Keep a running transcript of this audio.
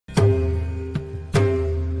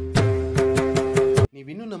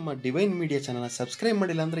ನಮ್ಮ divine media ಚಾನಲ್ನ subscribe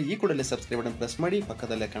ಮಾಡಿಲ್ಲ ಅಂದರೆ ಈ ಕೂಡಲೇ ಸಬ್ಸ್ಕ್ರೈಬ್ ಬಟನ್ ಪ್ರೆಸ್ ಮಾಡಿ,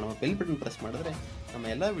 ಪಕ್ಕದಲ್ಲೇ ಕಾಣುವ ಬೆಲ್ ಬಟನ್ ಪ್ರೆಸ್ ಮಾಡಿದ್ರೆ ನಮ್ಮ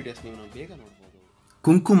ಎಲ್ಲ ವಿಡಿಯೋಸ್ ನೀವು ಬೇಗ ನೋಡ್ಬೋದು.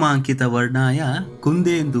 ಕುಂಕುಮಾಂಕಿತ ವರ್ಣಾಯ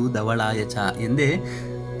ಕುಂದೇಂದು ಧವಳಾಯ ಚ ಎಂದೇ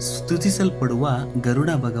ಸ್ತುತಿಸಲ್ಪಡುವ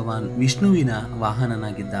ಗರುಡ ಭಗವಾನ್ ವಿಷ್ಣುವಿನ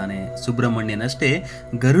ವಾಹನನಾಗಿದ್ದಾನೆ. ಸುಬ್ರಹ್ಮಣ್ಯನಷ್ಟೇ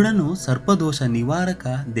ಗರುಡನು ಸರ್ಪದೋಷ ನಿವಾರಕ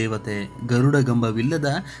ದೇವತೆ. ಗರುಡಗಂಬವಿಲ್ಲದ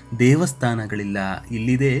ದೇವಸ್ಥಾನಗಳಿಲ್ಲ.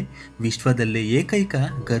 ಇಲ್ಲಿದೆ ವಿಶ್ವದಲ್ಲೇ ಏಕೈಕ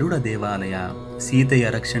ಗರುಡ ದೇವಾಲಯ. ಸೀತೆಯ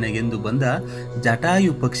ರಕ್ಷಣೆಗೆಂದು ಬಂದ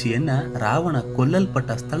ಜಟಾಯು ಪಕ್ಷಿಯನ್ನ ರಾವಣ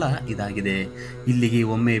ಕೊಲ್ಲಲ್ಪಟ್ಟ ಸ್ಥಳ ಇದಾಗಿದೆ. ಇಲ್ಲಿಗೆ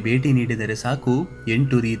ಒಮ್ಮೆ ಭೇಟಿ ನೀಡಿದರೆ ಸಾಕು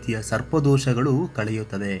 8 ರೀತಿಯ ಸರ್ಪದೋಷಗಳು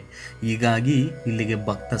ಕಳೆಯುತ್ತದೆ. ಹೀಗಾಗಿ ಇಲ್ಲಿಗೆ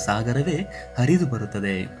ಭಕ್ತ ಸಾಗರವೇ ಹರಿದು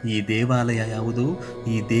ಬರುತ್ತದೆ. ಈ ದೇವಾಲಯ ಯಾವುದು,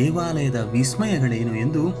 ಈ ದೇವಾಲಯದ ವಿಸ್ಮಯಗಳೇನು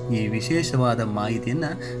ಎಂದು ಈ ವಿಶೇಷವಾದ ಮಾಹಿತಿಯನ್ನ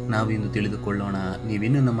ನಾವಿಂದು ತಿಳಿದುಕೊಳ್ಳೋಣ.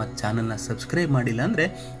 ನೀವಿನ್ನೂ ನಮ್ಮ ಚಾನಲ್ನ ಸಬ್ಸ್ಕ್ರೈಬ್ ಮಾಡಿಲ್ಲ ಅಂದರೆ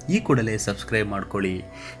ಈ ಕೂಡಲೇ ಸಬ್ಸ್ಕ್ರೈಬ್ ಮಾಡ್ಕೊಳ್ಳಿ.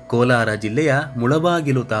 ಕೋಲಾರ ಜಿಲ್ಲೆಯ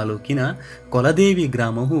ಮುಳಬಾಗಿಲು ತಾಲೂಕಿನ ಕೊಲದೇವಿ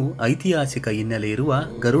ಗ್ರಾಮವು ಐತಿಹಾಸಿಕ ಹಿನ್ನೆಲೆ ಇರುವ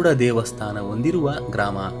ಗರುಡ ದೇವಸ್ಥಾನ ಹೊಂದಿರುವ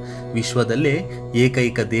ಗ್ರಾಮ. ವಿಶ್ವದಲ್ಲೇ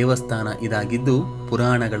ಏಕೈಕ ದೇವಸ್ಥಾನ ಇದಾಗಿದ್ದು,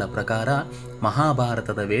 ಪುರಾಣಗಳ ಪ್ರಕಾರ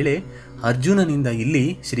ಮಹಾಭಾರತದ ವೇಳೆ ಅರ್ಜುನನಿಂದ ಇಲ್ಲಿ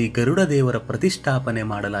ಶ್ರೀ ಗರುಡ ದೇವರ ಪ್ರತಿಷ್ಠಾಪನೆ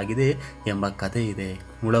ಮಾಡಲಾಗಿದೆ ಎಂಬ ಕಥೆ ಇದೆ.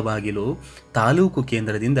 ಮುಳಬಾಗಿಲು ತಾಲೂಕು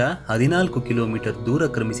ಕೇಂದ್ರದಿಂದ 14 ಕಿಲೋಮೀಟರ್ ದೂರ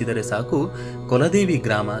ಕ್ರಮಿಸಿದರೆ ಸಾಕು ಕೊಲದೇವಿ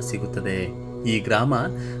ಗ್ರಾಮ ಸಿಗುತ್ತದೆ. ಈ ಗ್ರಾಮ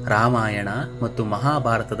ರಾಮಾಯಣ ಮತ್ತು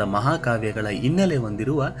ಮಹಾಭಾರತದ ಮಹಾಕಾವ್ಯಗಳ ಹಿನ್ನೆಲೆ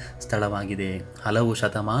ಹೊಂದಿರುವ ಸ್ಥಳವಾಗಿದೆ. ಹಲವು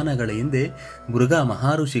ಶತಮಾನಗಳ ಹಿಂದೆ ಮೃಗ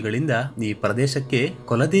ಮಹರ್ಷಿಗಳಿಂದ ಈ ಪ್ರದೇಶಕ್ಕೆ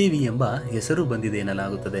ಕೊಲದೇವಿ ಎಂಬ ಹೆಸರು ಬಂದಿದೆ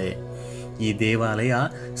ಎನ್ನಲಾಗುತ್ತದೆ. ಈ ದೇವಾಲಯ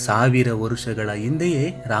 1000 ವರ್ಷಗಳ ಹಿಂದೆಯೇ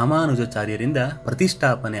ರಾಮಾನುಜಾಚಾರ್ಯರಿಂದ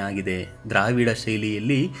ಪ್ರತಿಷ್ಠಾಪನೆ ಆಗಿದೆ. ದ್ರಾವಿಡ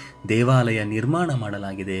ಶೈಲಿಯಲ್ಲಿ ದೇವಾಲಯ ನಿರ್ಮಾಣ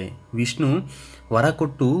ಮಾಡಲಾಗಿದೆ. ವಿಷ್ಣು ವರ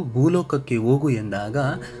ಕೊಟ್ಟು ಭೂಲೋಕಕ್ಕೆ ಹೋಗು ಎಂದಾಗ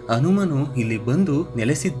ಹನುಮನು ಇಲ್ಲಿ ಬಂದು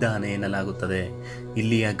ನೆಲೆಸಿದ್ದಾನೆ ಎನ್ನಲಾಗುತ್ತದೆ.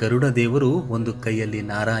 ಇಲ್ಲಿಯ ಗರುಡ ದೇವರು ಒಂದು ಕೈಯಲ್ಲಿ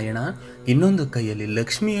ನಾರಾಯಣ, ಇನ್ನೊಂದು ಕೈಯಲ್ಲಿ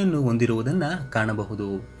ಲಕ್ಷ್ಮಿಯನ್ನು ಹೊಂದಿರುವುದನ್ನು ಕಾಣಬಹುದು.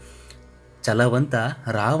 ಛಲವಂತ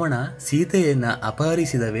ರಾವಣ ಸೀತೆಯನ್ನು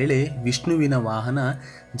ಅಪಹರಿಸಿದ ವೇಳೆ ವಿಷ್ಣುವಿನ ವಾಹನ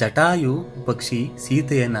ಜಟಾಯು ಪಕ್ಷಿ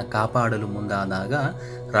ಸೀತೆಯನ್ನು ಕಾಪಾಡಲು ಮುಂದಾದಾಗ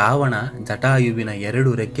ರಾವಣ ಜಟಾಯುವಿನ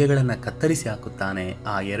 2 ರೆಕ್ಕೆಗಳನ್ನು ಕತ್ತರಿಸಿ ಹಾಕುತ್ತಾನೆ.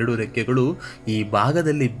 ಆ 2 ರೆಕ್ಕೆಗಳು ಈ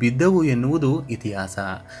ಭಾಗದಲ್ಲಿ ಬಿದ್ದವು ಎನ್ನುವುದು ಇತಿಹಾಸ.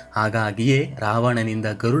 ಹಾಗಾಗಿಯೇ ರಾವಣನಿಂದ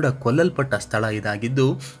ಗರುಡ ಕೊಲ್ಲಲ್ಪಟ್ಟ ಸ್ಥಳ ಇದಾಗಿದ್ದು,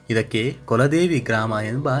 ಇದಕ್ಕೆ ಕೊಲದೇವಿ ಗ್ರಾಮ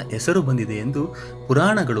ಎಂಬ ಹೆಸರು ಬಂದಿದೆ ಎಂದು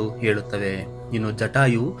ಪುರಾಣಗಳು ಹೇಳುತ್ತವೆ. ಇನ್ನು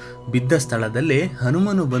ಜಟಾಯು ಬಿದ್ದ ಸ್ಥಳದಲ್ಲೇ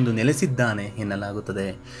ಹನುಮನು ಬಂದು ನೆಲೆಸಿದ್ದಾನೆ ಎನ್ನಲಾಗುತ್ತದೆ.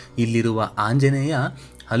 ಇಲ್ಲಿರುವ ಆಂಜನೇಯ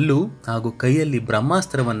ಹಲ್ಲು ಹಾಗೂ ಕೈಯಲ್ಲಿ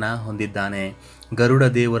ಬ್ರಹ್ಮಾಸ್ತ್ರವನ್ನು ಹೊಂದಿದ್ದಾನೆ. ಗರುಡ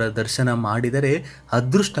ದೇವರ ದರ್ಶನ ಮಾಡಿದರೆ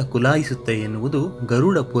ಅದೃಷ್ಟ ಕುಲಾಯಿಸುತ್ತೆ ಎನ್ನುವುದು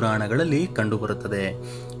ಗರುಡ ಪುರಾಣಗಳಲ್ಲಿ ಕಂಡುಬರುತ್ತದೆ.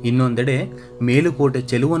 ಇನ್ನೊಂದೆಡೆ ಮೇಲುಕೋಟೆ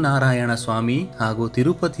ಚೆಲುವನಾರಾಯಣ ಸ್ವಾಮಿ ಹಾಗೂ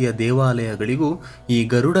ತಿರುಪತಿಯ ದೇವಾಲಯಗಳಿಗೂ ಈ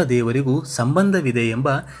ಗರುಡ ದೇವರಿಗೂ ಸಂಬಂಧವಿದೆ ಎಂಬ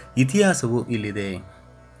ಇತಿಹಾಸವು ಇಲ್ಲಿದೆ.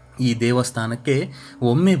 ಈ ದೇವಸ್ಥಾನಕ್ಕೆ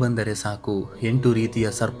ಒಮ್ಮೆ ಬಂದರೆ ಸಾಕು 8 ರೀತಿಯ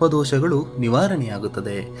ಸರ್ಪದೋಷಗಳು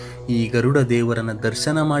ನಿವಾರಣೆಯಾಗುತ್ತದೆ. ಈ ಗರುಡ ದೇವರನ್ನು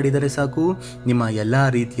ದರ್ಶನ ಮಾಡಿದರೆ ಸಾಕು ನಿಮ್ಮ ಎಲ್ಲ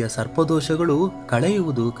ರೀತಿಯ ಸರ್ಪದೋಷಗಳು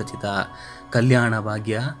ಕಳೆಯುವುದು ಖಚಿತ. ಕಲ್ಯಾಣ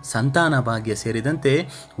ಭಾಗ್ಯ, ಸಂತಾನ ಭಾಗ್ಯ ಸೇರಿದಂತೆ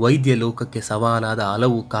ವೈದ್ಯ ಲೋಕಕ್ಕೆ ಸವಾಲಾದ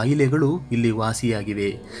ಹಲವು ಕಾಯಿಲೆಗಳು ಇಲ್ಲಿ ವಾಸಿಯಾಗಿವೆ.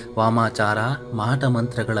 ವಾಮಾಚಾರ, ಮಾಟ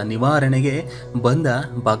ಮಂತ್ರಗಳ ನಿವಾರಣೆಗೆ ಬಂದ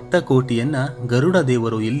ಭಕ್ತ ಕೋಟಿಯನ್ನು ಗರುಡ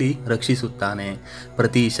ದೇವರು ಇಲ್ಲಿ ರಕ್ಷಿಸುತ್ತಾನೆ.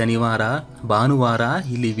 ಪ್ರತಿ ಶನಿವಾರ ಭಾನುವಾರ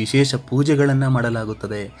ಇಲ್ಲಿ ವಿಶೇಷ ಪೂಜೆಗಳನ್ನು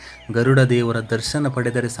ಮಾಡಲಾಗುತ್ತದೆ. ಗರುಡ ದೇವರ ದರ್ಶನ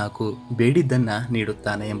ಪಡೆದರೆ ಸಾಕು ಬೇಡಿದ್ದನ್ನು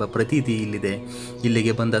ನೀಡುತ್ತಾನೆ ಎಂಬ ಪ್ರತೀತಿ ಇಲ್ಲಿದೆ.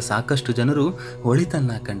 ಇಲ್ಲಿಗೆ ಬಂದ ಸಾಕಷ್ಟು ಜನರು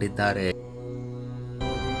ಒಳಿತನ್ನ ಕಂಡಿದ್ದಾರೆ.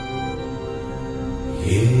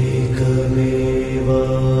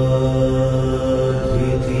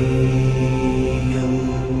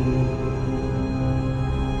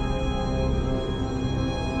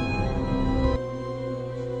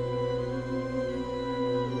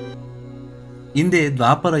 ಹಿಂದೆ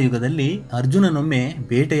ದ್ವಾಪರ ಯುಗದಲ್ಲಿ ಅರ್ಜುನನೊಮ್ಮೆ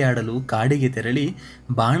ಬೇಟೆಯಾಡಲು ಕಾಡಿಗೆ ತೆರಳಿ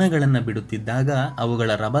ಬಾಣಗಳನ್ನು ಬಿಡುತ್ತಿದ್ದಾಗ ಅವುಗಳ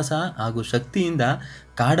ರಭಸ ಹಾಗೂ ಶಕ್ತಿಯಿಂದ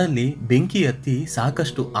ಕಾಡಲ್ಲಿ ಬೆಂಕಿ ಹತ್ತಿ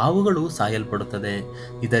ಸಾಕಷ್ಟು ಹಾವುಗಳು ಸಾಯಲ್ಪಡುತ್ತದೆ.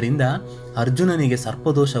 ಇದರಿಂದ ಅರ್ಜುನನಿಗೆ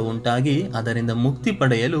ಸರ್ಪದೋಷ ಉಂಟಾಗಿ ಅದರಿಂದ ಮುಕ್ತಿ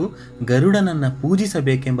ಪಡೆಯಲು ಗರುಡನನ್ನು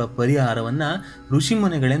ಪೂಜಿಸಬೇಕೆಂಬ ಪರಿಹಾರವನ್ನು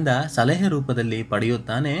ಋಷಿಮುನಿಗಳಿಂದ ಸಲಹೆ ರೂಪದಲ್ಲಿ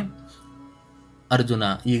ಪಡೆಯುತ್ತಾನೆ ಅರ್ಜುನ.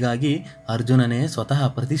 ಹೀಗಾಗಿ ಅರ್ಜುನನೇ ಸ್ವತಃ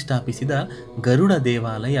ಪ್ರತಿಷ್ಠಾಪಿಸಿದ ಗರುಡ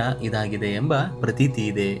ದೇವಾಲಯ ಇದಾಗಿದೆ ಎಂಬ ಪ್ರತೀತಿ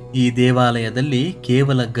ಇದೆ. ಈ ದೇವಾಲಯದಲ್ಲಿ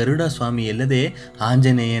ಕೇವಲ ಗರುಡ ಸ್ವಾಮಿಯಲ್ಲದೆ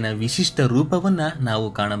ಆಂಜನೇಯನ ವಿಶಿಷ್ಟ ರೂಪವನ್ನು ನಾವು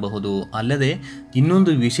ಕಾಣಬಹುದು. ಅಲ್ಲದೆ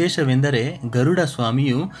ಇನ್ನೊಂದು ವಿಶೇಷವೆಂದರೆ ಗರುಡ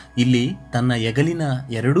ಸ್ವಾಮಿಯು ಇಲ್ಲಿ ತನ್ನ ಹೆಗಲಿನ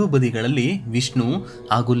 2 ಬದಿಗಳಲ್ಲಿ ವಿಷ್ಣು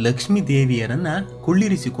ಹಾಗೂ ಲಕ್ಷ್ಮೀ ದೇವಿಯರನ್ನು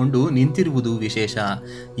ಕುಳ್ಳಿರಿಸಿಕೊಂಡು ನಿಂತಿರುವುದು ವಿಶೇಷ.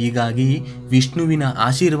 ಹೀಗಾಗಿ ವಿಷ್ಣುವಿನ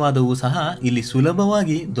ಆಶೀರ್ವಾದವೂ ಸಹ ಇಲ್ಲಿ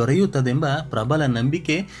ಸುಲಭವಾಗಿ ದೊರೆಯುತ್ತದೆಂಬ ಪ್ರಬಲ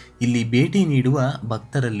ನಂಬಿಕೆ ಇಲ್ಲಿ ಭೇಟಿ ನೀಡುವ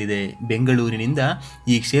ಭಕ್ತರಲ್ಲಿದೆ. ಬೆಂಗಳೂರಿನಿಂದ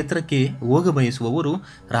ಈ ಕ್ಷೇತ್ರಕ್ಕೆ ಹೋಗಬಯಸುವವರು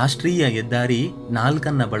ರಾಷ್ಟ್ರೀಯ ಹೆದ್ದಾರಿ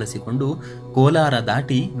 4 ಬಳಸಿಕೊಂಡು ಕೋಲಾರ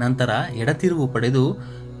ದಾಟಿ ನಂತರ ಎಡತಿರುವು ಪಡೆದು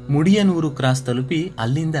ಮುಡಿಯನೂರು ಕ್ರಾಸ್ ತಲುಪಿ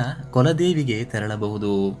ಅಲ್ಲಿಂದ ಕೊಲದೇವಿಗೆ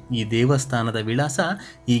ತೆರಳಬಹುದು. ಈ ದೇವಸ್ಥಾನದ ವಿಳಾಸ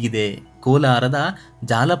ಹೀಗಿದೆ. ಕೋಲಾರದ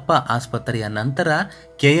ಜಾಲಪ್ಪ ಆಸ್ಪತ್ರೆಯ ನಂತರ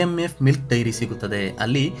KMF ಮಿಲ್ಕ್ ಡೈರಿ ಸಿಗುತ್ತದೆ.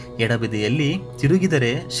 ಅಲ್ಲಿ ಎಡಬದಿಯಲ್ಲಿ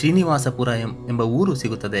ತಿರುಗಿದರೆ ಶ್ರೀನಿವಾಸಪುರ ಎಂಬ ಊರು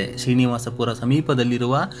ಸಿಗುತ್ತದೆ. ಶ್ರೀನಿವಾಸಪುರ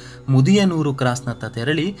ಸಮೀಪದಲ್ಲಿರುವ ಮುದಿಯನೂರು ಕ್ರಾಸ್ನತ್ತ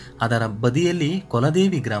ತೆರಳಿ ಅದರ ಬದಿಯಲ್ಲಿ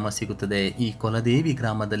ಕೊಲದೇವಿ ಗ್ರಾಮ ಸಿಗುತ್ತದೆ. ಈ ಕೊಲದೇವಿ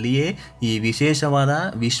ಗ್ರಾಮದಲ್ಲಿಯೇ ಈ ವಿಶೇಷವಾದ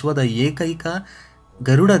ವಿಶ್ವದ ಏಕೈಕ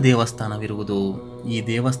ಗರುಡ ದೇವಸ್ಥಾನವಿರುವುದು. ಈ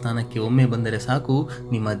ದೇವಸ್ಥಾನಕ್ಕೆ ಒಮ್ಮೆ ಬಂದರೆ ಸಾಕು,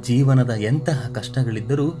 ನಿಮ್ಮ ಜೀವನದ ಎಂತಹ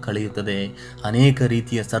ಕಷ್ಟಗಳಿದ್ದರೂ ಕಳೆಯುತ್ತದೆ. ಅನೇಕ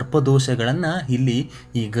ರೀತಿಯ ಸರ್ಪದೋಷಗಳನ್ನು ಇಲ್ಲಿ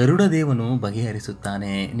ಈ ಗರುಡ ದೇವನು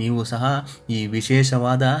ಬಗೆಹರಿಸುತ್ತಾನೆ. ನೀವು ಸಹ ಈ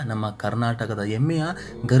ವಿಶೇಷವಾದ ನಮ್ಮ ಕರ್ನಾಟಕದ ಹೆಮ್ಮೆಯ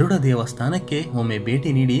ಗರುಡ ದೇವಸ್ಥಾನಕ್ಕೆ ಒಮ್ಮೆ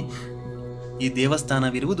ಭೇಟಿ ನೀಡಿ. ಈ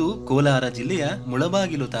ದೇವಸ್ಥಾನವಿರುವುದು ಕೋಲಾರ ಜಿಲ್ಲೆಯ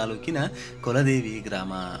ಮುಳಬಾಗಿಲು ತಾಲೂಕಿನ ಕೊಲದೇವಿ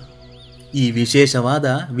ಗ್ರಾಮ. ಈ ವಿಶೇಷವಾದ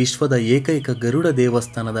ವಿಶ್ವದ ಏಕೈಕ ಗರುಡ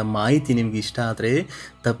ದೇವಸ್ಥಾನದ ಮಾಹಿತಿ ನಿಮಗೆ ಇಷ್ಟ ಆದರೆ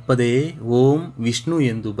ತಪ್ಪದೇ ಓಂ ವಿಷ್ಣು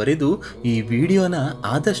ಎಂದು ಬರೆದು ಈ ವಿಡಿಯೋನ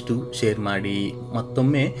ಆದಷ್ಟು ಶೇರ್ ಮಾಡಿ.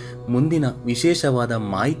 ಮತ್ತೊಮ್ಮೆ ಮುಂದಿನ ವಿಶೇಷವಾದ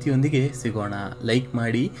ಮಾಹಿತಿಯೊಂದಿಗೆ ಸಿಗೋಣ. ಲೈಕ್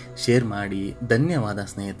ಮಾಡಿ, ಶೇರ್ ಮಾಡಿ. ಧನ್ಯವಾದ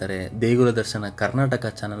ಸ್ನೇಹಿತರೆ. ದೇಗುಲ ದರ್ಶನ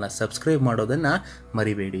ಕರ್ನಾಟಕ ಚಾನಲ್ನ ಸಬ್ಸ್ಕ್ರೈಬ್ ಮಾಡೋದನ್ನು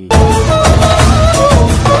ಮರಿಬೇಡಿ.